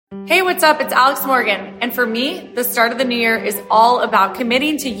Hey, what's up? It's Alex Morgan. And for me, the start of the new year is all about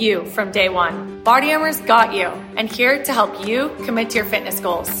committing to you from day one. Body Armor's got you, and here to help you commit to your fitness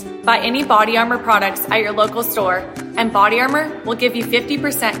goals. Buy any Body Armor products at your local store, and Body Armor will give you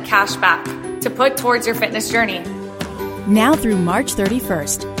 50% cash back to put towards your fitness journey. Now through March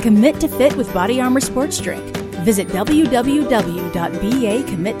 31st, commit to fit with Body Armor Sports Drink. Visit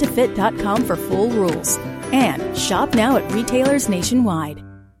www.bacommittofit.com for full rules. And shop now at retailers nationwide.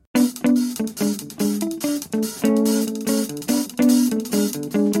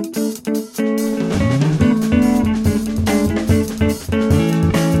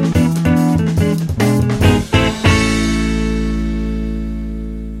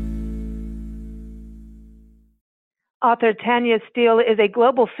 Author Tanya Steele is a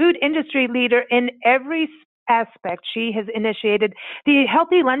global food industry leader in every aspect. She has initiated the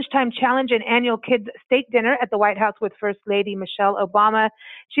Healthy Lunchtime Challenge and annual kids steak dinner at the White House with First Lady Michelle Obama.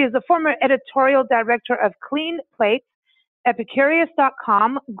 She is the former editorial director of Clean Plates,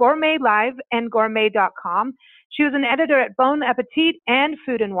 Epicurious.com, Gourmet Live, and Gourmet.com. She was an editor at Bon Appetit and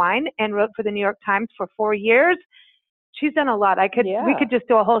Food and Wine and wrote for the New York Times for 4 years. She's done a lot. We could just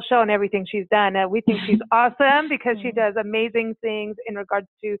do a whole show on everything she's done. We think she's awesome because she does amazing things in regards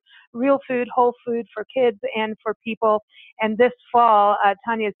to real food, whole food for kids and for people. And this fall,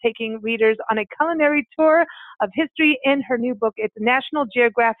 Tanya is taking readers on a culinary tour of history in her new book. It's National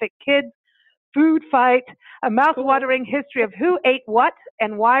Geographic Kids Food Fight, a mouth-watering history of who ate what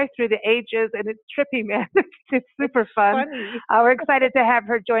and why through the ages. And it's trippy, man. It's super fun. We're excited to have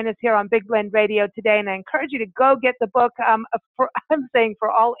her join us here on Big Blend Radio today. And I encourage you to go get the book. I'm saying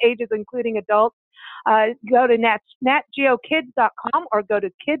for all ages, including adults. Go to natgeokids.com or go to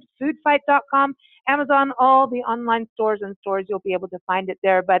kidsfoodfight.com. Amazon, all the online stores and stores, you'll be able to find it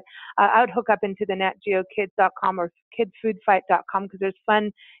there. But I would hook up into the natgeokids.com or kidsfoodfight.com because there's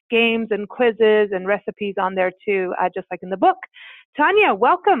fun games and quizzes and recipes on there too, just like in the book. Tanya,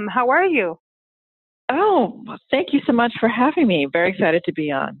 welcome. How are you? Oh, thank you so much for having me. Very excited to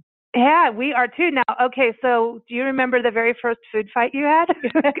be on. Yeah, we are too. Now, okay, so do you remember the very first food fight you had?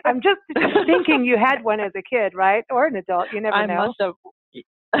 I'm just thinking you had one as a kid, right? Or an adult. You never know. I must have.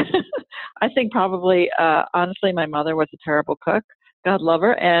 I think probably, honestly, my mother was a terrible cook. God love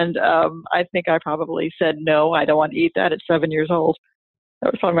her. And I think I probably said, no, I don't want to eat that at 7 years old.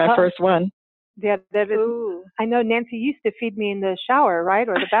 That was probably my first one. Yeah, that is, I know Nancy used to feed me in the shower, right?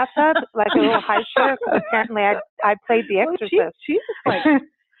 Or the bathtub, like a little high chef. Apparently, I played The Exorcist. She just like...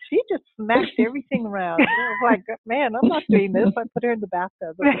 She just smashed everything around. I was like, man, I'm not doing this. I put her in the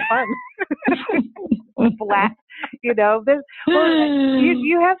bathtub. It was fun. Flat, you know.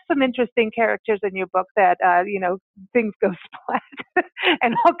 You have some interesting characters in your book that, things go splat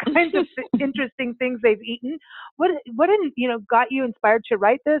and all kinds of interesting things they've eaten. What got you inspired to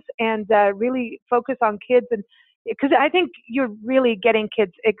write this and really focus on kids? And because I think you're really getting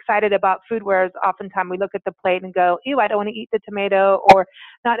kids excited about food, whereas oftentimes we look at the plate and go, ew, I don't want to eat the tomato, or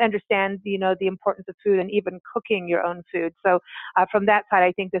not understand, the importance of food and even cooking your own food. So from that side,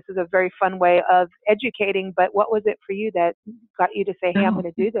 I think this is a very fun way of educating. But what was it for you that got you to say, hey, I'm going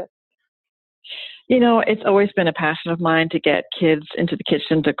to do this? It's always been a passion of mine to get kids into the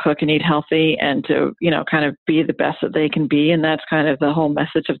kitchen to cook and eat healthy and to, kind of be the best that they can be. And that's kind of the whole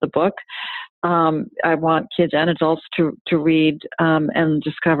message of the book. I want kids and adults to read and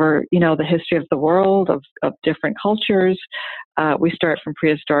discover, the history of the world, of different cultures. We start from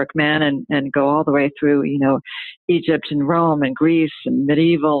prehistoric man and go all the way through, Egypt and Rome and Greece and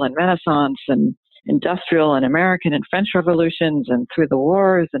medieval and Renaissance and industrial and American and French revolutions and through the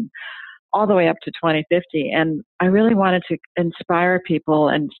wars and all the way up to 2050. And I really wanted to inspire people,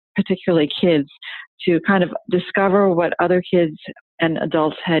 and particularly kids, to kind of discover what other kids and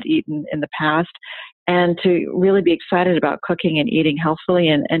adults had eaten in the past, and to really be excited about cooking and eating healthfully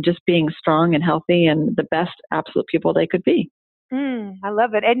and just being strong and healthy and the best absolute people they could be. I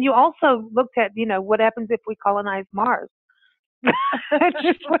love it. And you also looked at, what happens if we colonize Mars? Yes.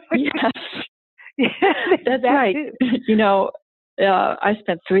 That's right. I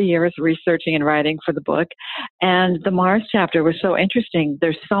spent 3 years researching and writing for the book, and the Mars chapter was so interesting.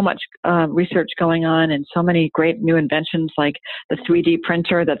 There's so much research going on and so many great new inventions like the 3D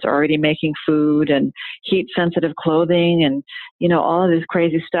printer that's already making food and heat-sensitive clothing and, all of this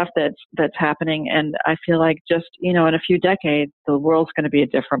crazy stuff that's happening. And I feel like just, in a few decades, the world's going to be a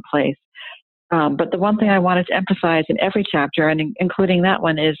different place. But the one thing I wanted to emphasize in every chapter, and including that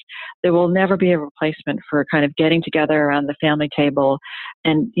one, is there will never be a replacement for kind of getting together around the family table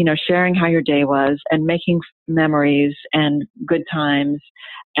and, sharing how your day was and making memories and good times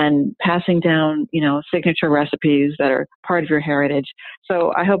and passing down, signature recipes that are part of your heritage.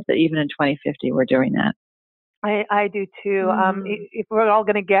 So I hope that even in 2050, we're doing that. I do too. If we're all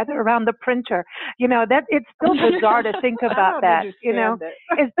going to gather around the printer, that it's still bizarre to think about that.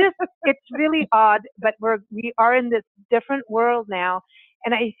 It's really odd, but we are in this different world now.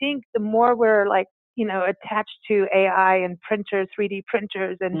 And I think the more we're attached to AI and printers, 3D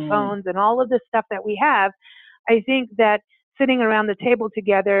printers and phones and all of this stuff that we have, I think that sitting around the table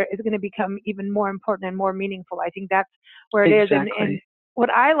together is going to become even more important and more meaningful. I think that's where it is. And what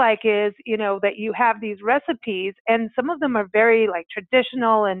I like is, that you have these recipes, and some of them are very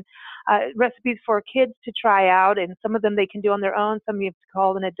traditional and recipes for kids to try out, and some of them they can do on their own. Some you have to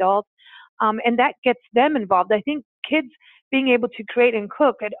call an adult, and that gets them involved. I think kids being able to create and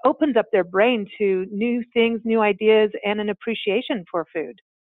cook, it opens up their brain to new things, new ideas, and an appreciation for food.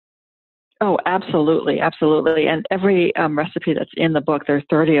 Oh, absolutely, absolutely. And every recipe that's in the book, there are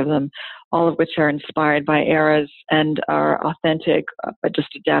 30 of them, all of which are inspired by eras and are authentic, but just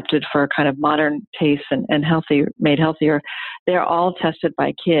adapted for kind of modern tastes and healthy, made healthier. They're all tested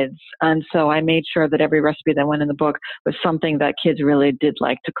by kids. And so I made sure that every recipe that went in the book was something that kids really did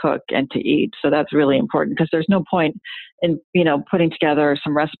like to cook and to eat. So that's really important, because there's no point in, putting together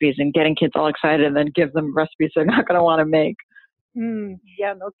some recipes and getting kids all excited and then give them recipes they're not going to want to make.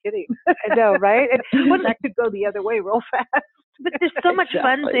 Yeah, no kidding. I know, right? That could go the other way real fast. But there's so much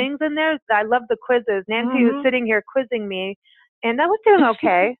fun things in there. I love the quizzes. Nancy was sitting here quizzing me, and I was doing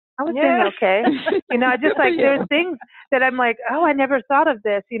okay. Doing okay. Just there's things that I'm like, oh, I never thought of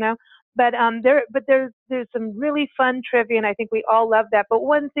this, But there's some really fun trivia, and I think we all love that. But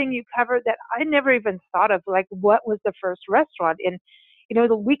one thing you covered that I never even thought of, what was the first restaurant in.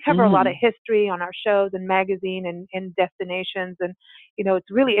 We cover a lot of history on our shows and magazine and destinations. And,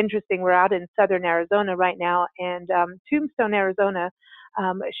 it's really interesting. We're out in southern Arizona right now, and Tombstone, Arizona,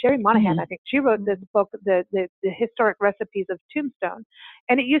 Sherry Monahan, I think she wrote this book, the historic recipes of Tombstone.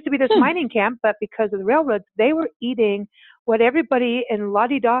 And it used to be this mining camp, but because of the railroads, they were eating what everybody in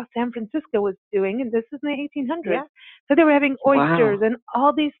La-di-da, San Francisco was doing. And this is in the 1800s. Yeah. So they were having oysters and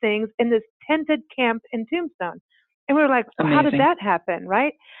all these things in this tented camp in Tombstone. And we were like, how did that happen,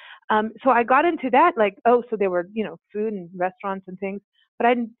 right? So I got into that, so there were, food and restaurants and things, but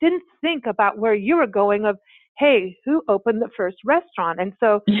I didn't think about where you were going of, hey, who opened the first restaurant? And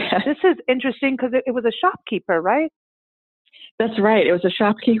so This is interesting because it was a shopkeeper, right? That's right. It was a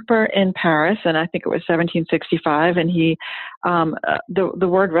shopkeeper in Paris, and I think it was 1765. And he, the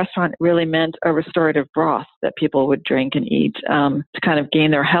word restaurant really meant a restorative broth that people would drink and eat to kind of gain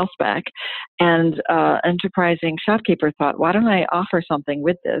their health back. And enterprising shopkeeper thought, why don't I offer something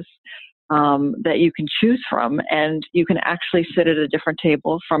with this that you can choose from, and you can actually sit at a different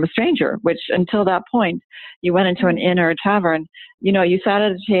table from a stranger, which until that point, you went into an inn or a tavern, you sat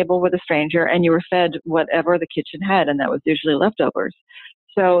at a table with a stranger and you were fed whatever the kitchen had, and that was usually leftovers.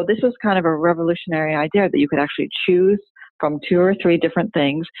 So this was kind of a revolutionary idea that you could actually choose from 2 or 3 different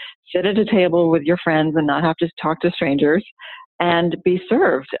things, sit at a table with your friends and not have to talk to strangers and be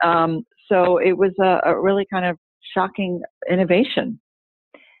served. So it was a really kind of shocking innovation.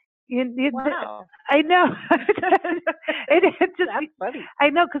 Wow. I know. It's just, that's funny. I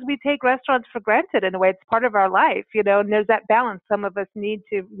know, because we take restaurants for granted in a way. It's part of our life, and there's that balance. Some of us need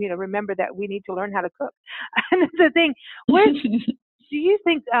to, remember that we need to learn how to cook. And that's the thing. Do you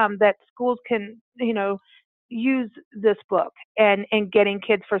think that schools can, use this book and getting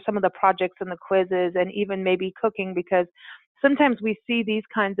kids for some of the projects and the quizzes and even maybe cooking? Because sometimes we see these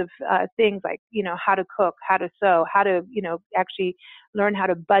kinds of things like, how to cook, how to sew, how to, actually learn how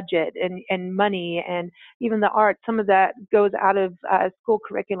to budget and money and even the art. Some of that goes out of school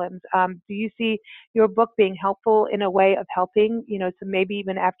curriculums. Do you see your book being helpful in a way of helping, some maybe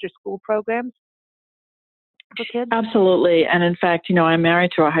even after school programs for kids? Absolutely. And in fact, I'm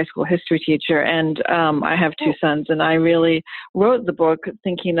married to a high school history teacher, and I have 2 sons, and I really wrote the book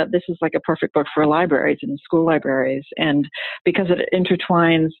thinking that this is like a perfect book for libraries and school libraries, and because it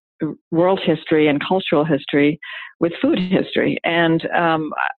intertwines world history and cultural history with food history. And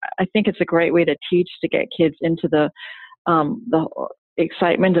I think it's a great way to teach, to get kids into the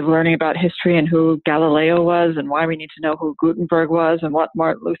excitement of learning about history and who Galileo was and why we need to know who Gutenberg was and what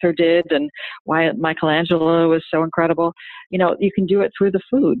Martin Luther did and why Michelangelo was so incredible. You can do it through the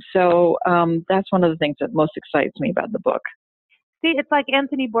food. So that's one of the things that most excites me about the book. See, it's like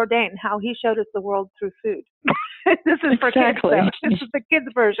Anthony Bourdain, how he showed us the world through food. This is for kids, though. This is the kids'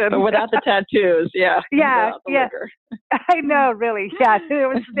 version. But without the tattoos, yeah. Yeah, yeah. I know, really. Yeah, there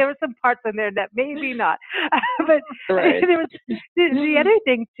were some parts in there that maybe not. But right. there was the other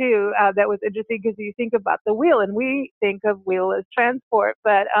thing, too, that was interesting, because you think about the wheel, and we think of wheel as transport,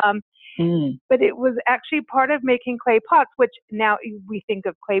 but it was actually part of making clay pots, which now we think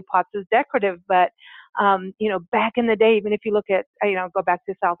of clay pots as decorative, but back in the day, even if you look at, go back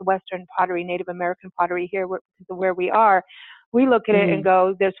to Southwestern pottery, Native American pottery here, where we are, we look at it and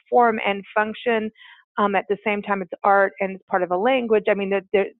go, there's form and function. At the same time, it's art and it's part of a language. I mean,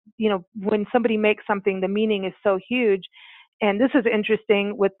 when somebody makes something, the meaning is so huge. And this is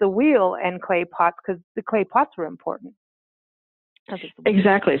interesting with the wheel and clay pots, because the clay pots were important.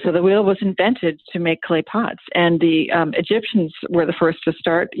 Exactly. So the wheel was invented to make clay pots, and the Egyptians were the first to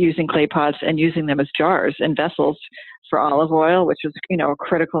start using clay pots and using them as jars and vessels for olive oil, which was, a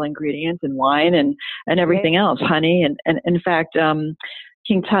critical ingredient in wine and everything else, honey. And in fact,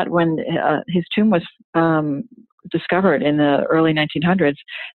 King Tut, when his tomb was discovered in the early 1900s,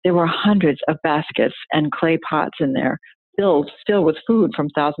 there were hundreds of baskets and clay pots in there, filled still with food from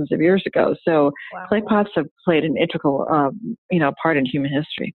thousands of years ago. So clay pots have played an integral, part in human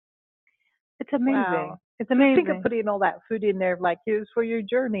history. It's amazing. Wow. It's amazing. Think of putting all that food in there, like it was for your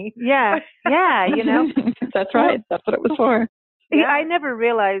journey. Yeah, That's right. That's what it was for. Yeah. I never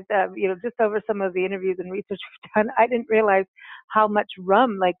realized, just over some of the interviews and research we've done, I didn't realize how much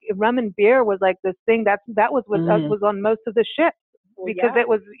rum and beer was like this thing that was what was on most of the ships, because it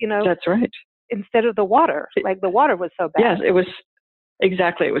was, That's right. Instead of the water, like the water was so bad. Yes, it was.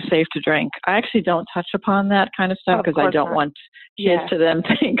 Exactly. It was safe to drink. I actually don't touch upon that kind of stuff because I don't want kids to then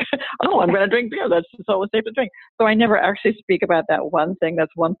think, oh, I'm going to drink beer. That's so safe to drink. So I never actually speak about that one thing.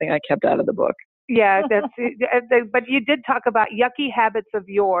 That's one thing I kept out of the book. Yeah, but you did talk about yucky habits of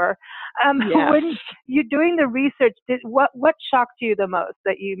yore. When you're doing the research, what shocked you the most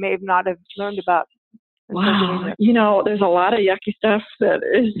that you may not have learned about? Wow. There's a lot of yucky stuff that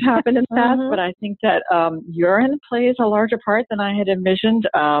has happened in the past, but I think that urine plays a larger part than I had envisioned.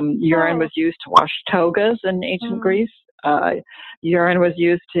 Urine was used to wash togas in ancient Greece. Urine was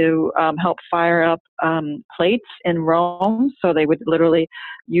used to help fire up plates in Rome. So they would literally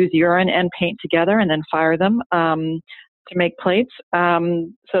use urine and paint together and then fire them to make plates.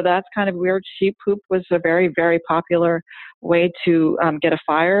 So that's kind of weird. Sheep poop was a very, very popular way to get a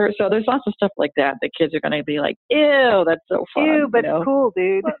fire. So there's lots of stuff like that. The kids are going to be like, ew, that's so fun. Ew, but it's cool,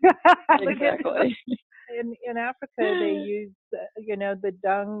 dude. Exactly. In Africa, they use, the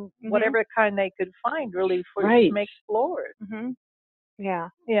dung, whatever kind they could find, really, to make floors. Mm-hmm. Yeah.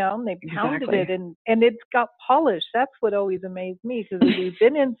 And they pounded it, and it's got polish. That's what always amazed me, because we've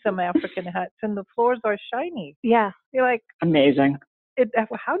been in some African huts, and the floors are shiny. Yeah. You're like, amazing.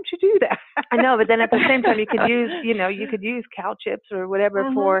 How'd you do that? I know, but then at the same time, you could use cow chips or whatever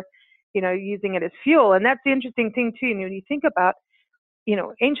for, using it as fuel. And that's the interesting thing too. When you think about,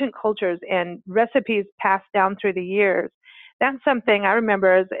 ancient cultures and recipes passed down through the years, that's something I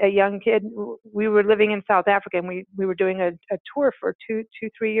remember as a young kid. We were living in South Africa, and we were doing a tour for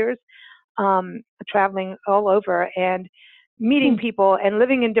 3 years, traveling all over and meeting people and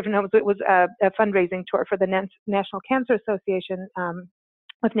living in different homes. It was a fundraising tour for the National Cancer Association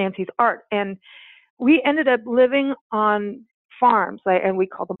with Nancy's Art. And we ended up living on farms, and we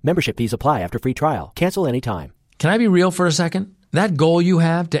called them. Membership fees apply after free trial. Cancel anytime. Can I be real for a second? That goal you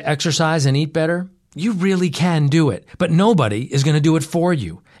have to exercise and eat better, you really can do it, but nobody is going to do it for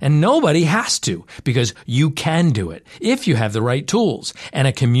you. And nobody has to, because you can do it if you have the right tools and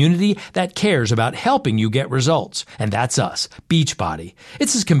a community that cares about helping you get results. And that's us, Beachbody.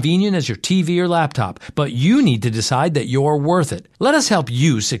 It's as convenient as your TV or laptop, but you need to decide that you're worth it. Let us help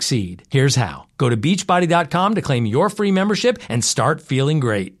you succeed. Here's how. Go to beachbody.com to claim your free membership and start feeling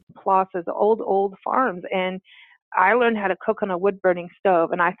great. Plosses, old farms, and I learned how to cook on a wood-burning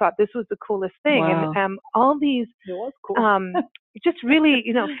stove, and I thought this was the coolest thing. Wow. And all these, it was cool. just really,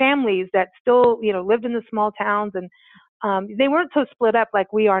 families that still, lived in the small towns, and they weren't so split up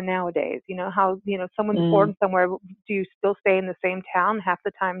like we are nowadays. How, someone's born somewhere, do you still stay in the same town? Half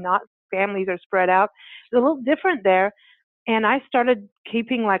the time not. Families are spread out. It's a little different there. And I started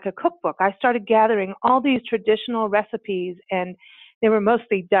keeping like a cookbook. I started gathering all these traditional recipes, and they were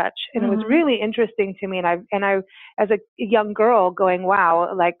mostly Dutch, and it was really interesting to me. And I, as a young girl, going,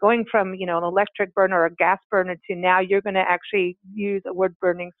 wow, like going from an electric burner or a gas burner to now you're going to actually use a wood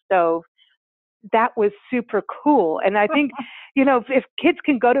burning stove. That was super cool. And I think, if kids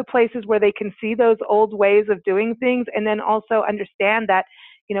can go to places where they can see those old ways of doing things, and then also understand that,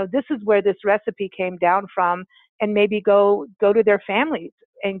 this is where this recipe came down from, and maybe go to their families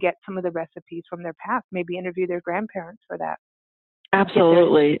and get some of the recipes from their past, maybe interview their grandparents for that.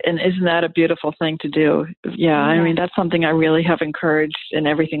 Absolutely. And isn't that a beautiful thing to do? Yeah, I mean, that's something I really have encouraged in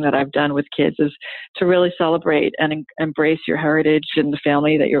everything that I've done with kids, is to really celebrate and embrace your heritage and the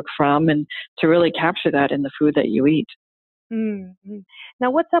family that you're from, and to really capture that in the food that you eat. Mm-hmm.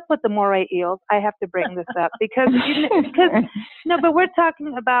 Now, what's up with the moray eels? I have to bring this up because but we're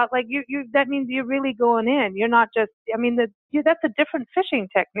talking about, like, you that means you're really going in. You're not just, I mean, that's a different fishing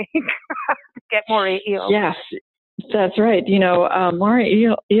technique to get moray eels. Yes. That's right. Moray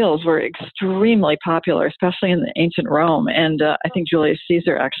eels were extremely popular, especially in the ancient Rome. And I think Julius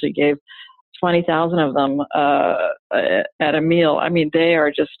Caesar actually gave 20,000 of them at a meal. I mean, they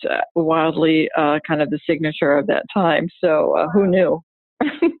are just wildly kind of the signature of that time. So who knew?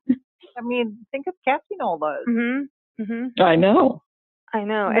 I mean, think of catching all those. Mm-hmm. Mm-hmm. I know.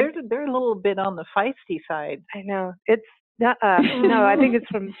 They're a little bit on the feisty side. I know. It's no, I think it's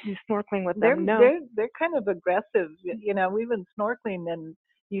from snorkeling with them. They're kind of aggressive. We've been snorkeling and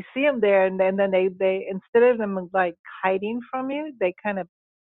you see them there, and then they instead of them like hiding from you, they kind of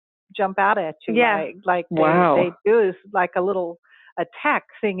jump out at you. Yeah. Like wow. They do is like a little attack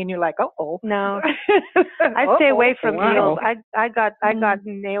thing, and you're like, oh no. I stay away from eels. I got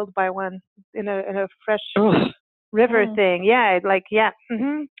nailed by one in a fresh river thing. Yeah,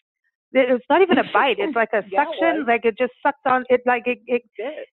 Mm-hmm. It's not even a bite. It's like a suction. Like it just sucked on it. Like it.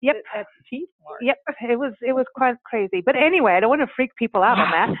 Yep. At teeth mark. Yep. It was quite crazy. But anyway, I don't want to freak people out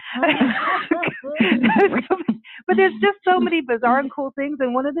on that. But there's just so many bizarre and cool things.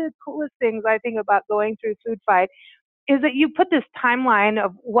 And one of the coolest things I think about going through Food Fight is that you put this timeline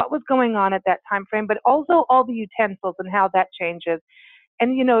of what was going on at that time frame, but also all the utensils and how that changes.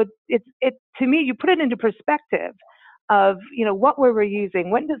 And it to me, you put it into perspective of, what we were using.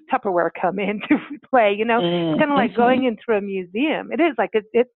 When does Tupperware come into play? It's kind of like going into a museum. It is like,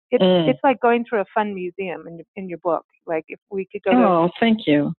 it's like going through a fun museum in your book. Like if we could go Oh, thank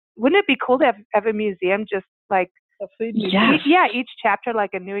you. Wouldn't it be cool to have a museum just like a food museum? Yes. Yeah, each chapter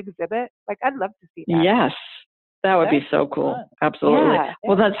like a new exhibit. Like I'd love to see that. Yes. That would be so cool. Fun. Absolutely. Yeah.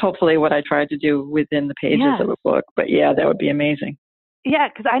 Well, that's hopefully what I tried to do within the pages of a book. But yeah, that would be amazing. Yeah,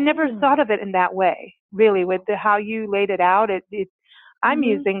 because I never thought of it in that way, really, with how you laid it out. I'm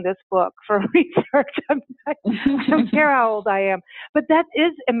using this book for research. I don't care how old I am. But that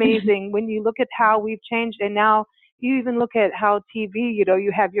is amazing when you look at how we've changed. And now you even look at how TV,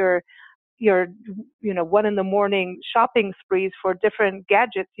 you have your 1 a.m. shopping sprees for different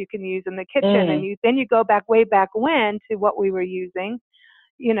gadgets you can use in the kitchen. And then you go way back when to what we were using,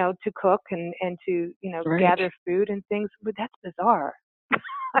 to cook and to, gather food and things. But that's bizarre.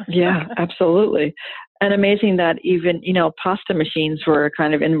 Yeah, absolutely. And amazing that even, pasta machines were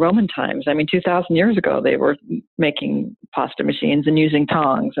kind of in Roman times. I mean, 2,000 years ago, they were making pasta machines and using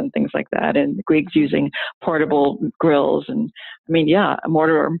tongs and things like that. And the Greeks using portable grills. And I mean, yeah, a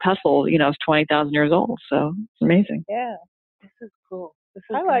mortar and pestle, is 20,000 years old. So it's amazing. Yeah, this is cool.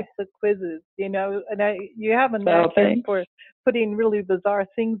 I like the quizzes, and you have a knack for putting really bizarre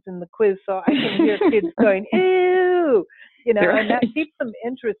things in the quiz, so I can hear kids going, ew, and that keeps them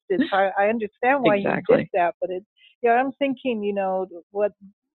interested. So I understand why you did that, but I'm thinking, what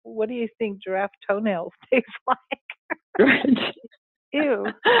do you think giraffe toenails taste like? Ew.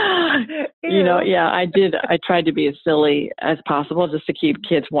 I did. I tried to be as silly as possible just to keep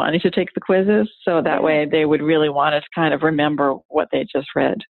kids wanting to take the quizzes. So that way they would really want to kind of remember what they just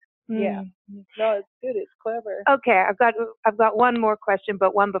read. Yeah. No, it's good. It's clever. Okay. I've got one more question,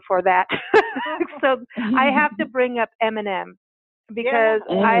 but one before that. So I have to bring up M&M's because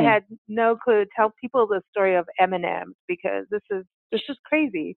I had no clue. Tell people the story of M&M's because this is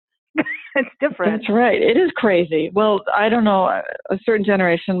crazy. It's different. That's right. It is crazy. Well, I don't know. A certain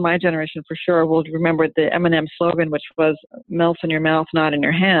generation, my generation for sure, will remember the M&M slogan, which was "Melts in your mouth, not in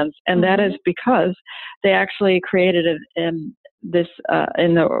your hands," and that is because they actually created it in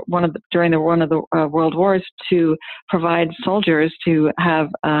during one of the world wars to provide soldiers to have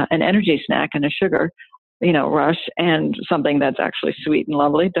an energy snack and a sugar, rush, and something that's actually sweet and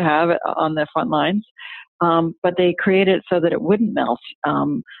lovely to have on the front lines. But they created it so that it wouldn't melt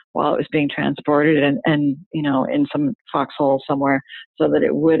while it was being transported and in some foxhole somewhere, so that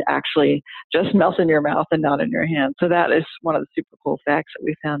it would actually just melt in your mouth and not in your hand. So that is one of the super cool facts that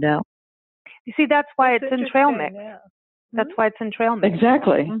we found out. You see, that's why it's in trail mix. Yeah. That's why it's in trail mix.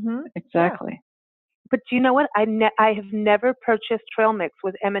 Exactly. Mm-hmm. Exactly. Yeah. But you know what? I have never purchased trail mix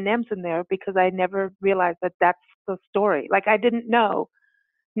with M&Ms in there because I never realized that that's the story. Like I didn't know.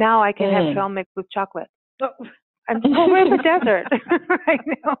 Now I can have trail mix with chocolate. And we're in the desert right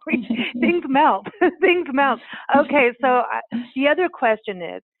now. Things melt. Things melt. Okay, so the other question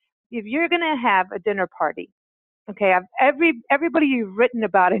is, if you're going to have a dinner party, okay, everybody you've written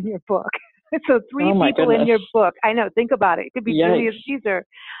about in your book. So 3 people in your book. I know. Think about it. It could be Julius Caesar.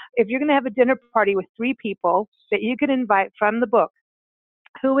 If you're going to have a dinner party with 3 people that you could invite from the book,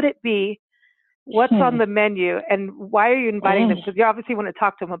 who would it be? What's on the menu? And why are you inviting them? Because you obviously want to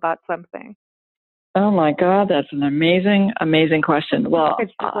talk to them about something. Oh my God, that's an amazing, amazing question. Well,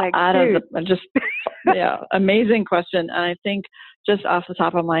 amazing question. And I think just off the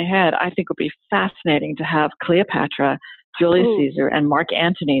top of my head, I think it would be fascinating to have Cleopatra, Julius Caesar, and Mark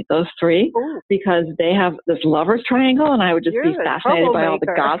Antony, those 3, because they have this lover's triangle, and I would just be fascinated by all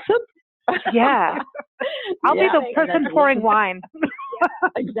the gossip. Yeah. I'll be the person pouring wine.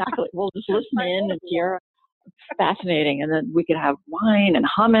 Exactly. We'll just listen in and hear. Fascinating. And then we could have wine and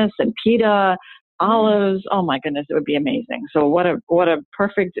hummus and pita, olives. Oh my goodness, it would be amazing. So what a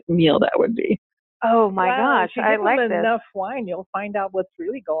perfect meal that would be. Oh my gosh, I like this. Enough wine, you'll find out what's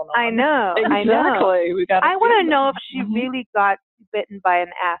really going on. I know. Exactly. I want to know if she really got bitten by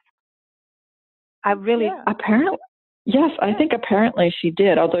an asp. Apparently, yes, I think apparently she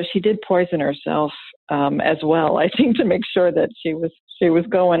did. Although she did poison herself as well. I think to make sure that she was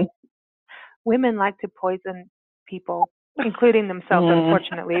going. Women like to poison people, including themselves,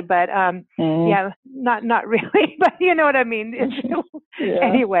 unfortunately. But not really. But you know what I mean.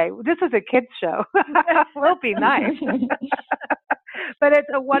 Anyway, this is a kids show. We'll be nice. But it's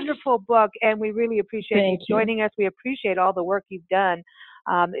a wonderful book, and we really appreciate you joining us. We appreciate all the work you've done.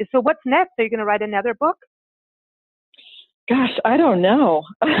 So what's next? Are you going to write another book? Gosh, I don't know.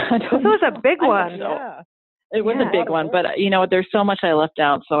 This was a big one. Yeah. It was a big one, but there's so much I left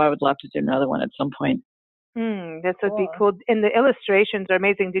out, so I would love to do another one at some point. This would be cool. And the illustrations are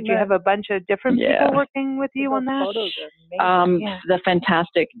amazing. Did you have a bunch of different people working with you on that? Photos are amazing. The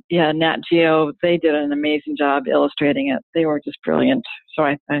fantastic, Nat Geo, they did an amazing job illustrating it. They were just brilliant. So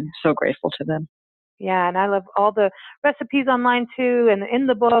I'm so grateful to them. Yeah, and I love all the recipes online too, and in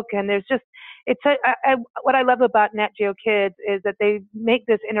the book. And there's just, what I love about Nat Geo Kids is that they make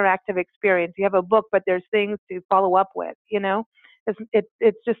this interactive experience. You have a book, but there's things to follow up with,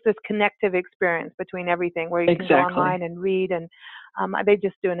 It's just this connective experience between everything where you can go online and read, and they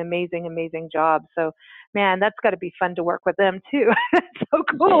just do an amazing, amazing job. So, man, that's got to be fun to work with them too. That's so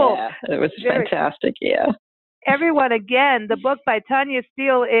cool. Yeah, it was fantastic. Yeah. Everyone, again, the book by Tanya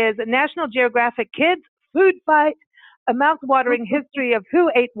Steele is National Geographic Kids Food Fight, a mouth-watering history of who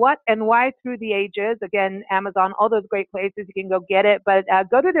ate what and why through the ages. Again, Amazon, all those great places you can go get it. But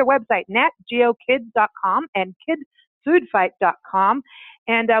go to their website, natgeokids.com and kidsfoodfight.com.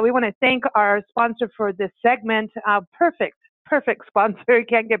 And we want to thank our sponsor for this segment. Perfect sponsor. You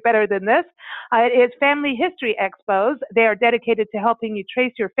can't get better than this. It is Family History Expos. They are dedicated to helping you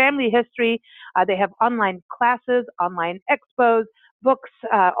trace your family history. They have online classes, online expos, books,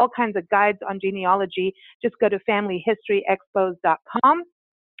 all kinds of guides on genealogy. Just go to familyhistoryexpos.com.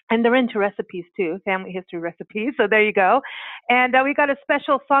 And they're into recipes too, family history recipes. So there you go. And we got a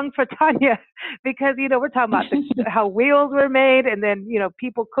special song for Tanya because, we're talking about how wheels were made and then,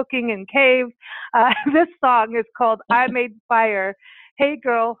 people cooking in caves. This song is called I Made Fire. Hey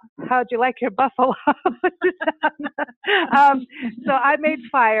girl, how'd you like your buffalo? So I Made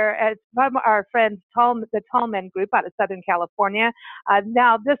Fire from our friends, the Tallmen Group out of Southern California.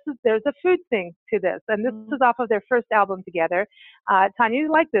 Now there's a food thing to this, and this is off of their first album together. Tanya, you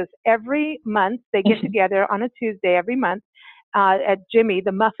like this? Every month they get together on a Tuesday every month at Jimmy,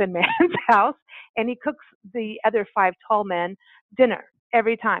 the Muffin Man's house, and he cooks the other 5 Tallmen dinner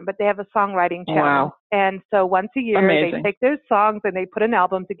every time, but they have a songwriting challenge. Wow. And so once a year, they take their songs and they put an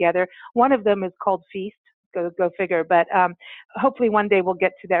album together. One of them is called Feast. Go figure. But hopefully one day we'll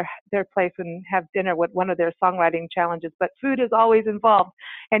get to their place and have dinner with one of their songwriting challenges. But food is always involved.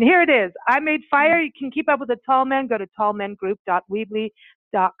 And here it is. I Made Fire. You can keep up with the Tallmen. Go to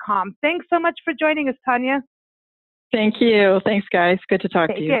tallmengroup.weebly.com. Thanks so much for joining us, Tanya. Thank you. Thanks, guys. Good to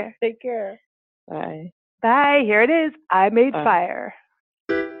talk to you. Take care. Bye. Bye. Here it is. I Made Fire.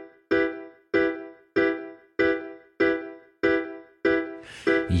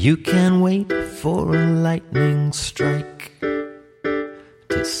 You can wait for a lightning strike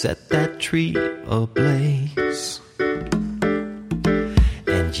to set that tree ablaze,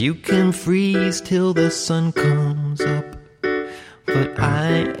 and you can freeze till the sun comes up, but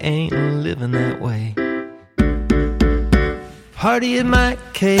I ain't living that way. Party in my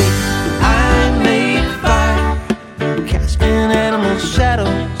cave, I made fire, casting animal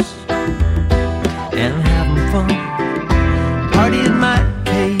shadows and having fun. Party in my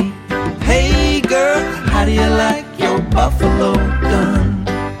cave, hey girl, how do you like buffalo done.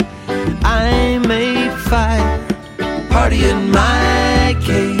 I made fire, party in my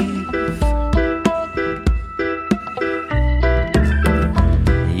cave.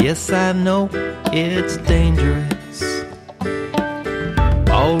 Yes, I know it's dangerous,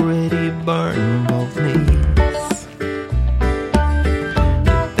 already burning both knees.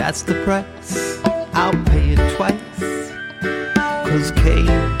 That's the price, I'll pay it twice, 'cause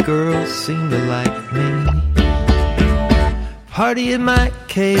cave girls seem to like me. Party in my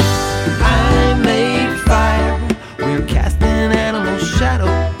cave, I made fire. We're casting animal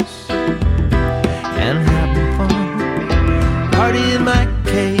shadows and having fun. Party in my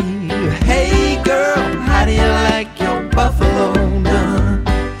cave. Hey girl, how do you like your buffalo done?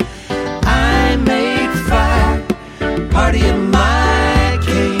 I made fire. Party in my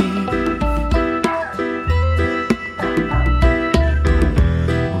cave.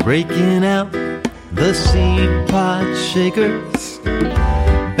 Breaking out the seed pod shakers,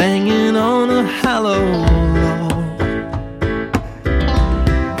 banging on a hollow log.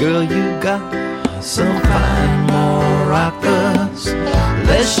 Girl, you got some fine maracas.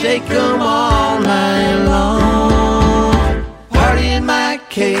 Let's shake them all night long. Party in my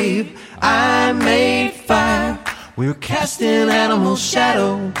cave, I made fire. We're casting animal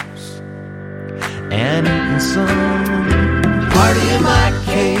shadows and eating some. Party in my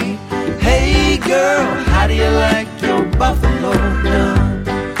cave. Hey girl, how do you like your buffalo done?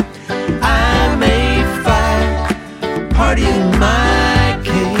 I made fire, party in my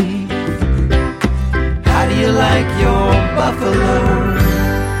cave. How do you like your buffalo?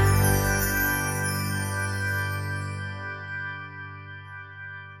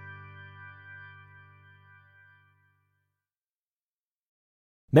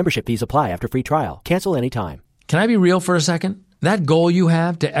 Membership fees apply after free trial. Cancel anytime. Can I be real for a second? That goal you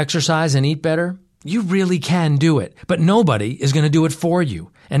have to exercise and eat better, you really can do it, but nobody is going to do it for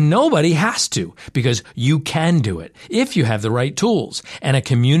you. And nobody has to, because you can do it if you have the right tools and a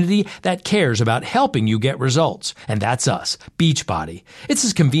community that cares about helping you get results. And that's us, Beachbody. It's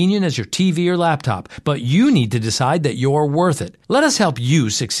as convenient as your TV or laptop, but you need to decide that you're worth it. Let us help you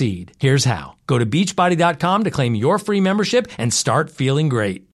succeed. Here's how. Go to beachbody.com to claim your free membership and start feeling great.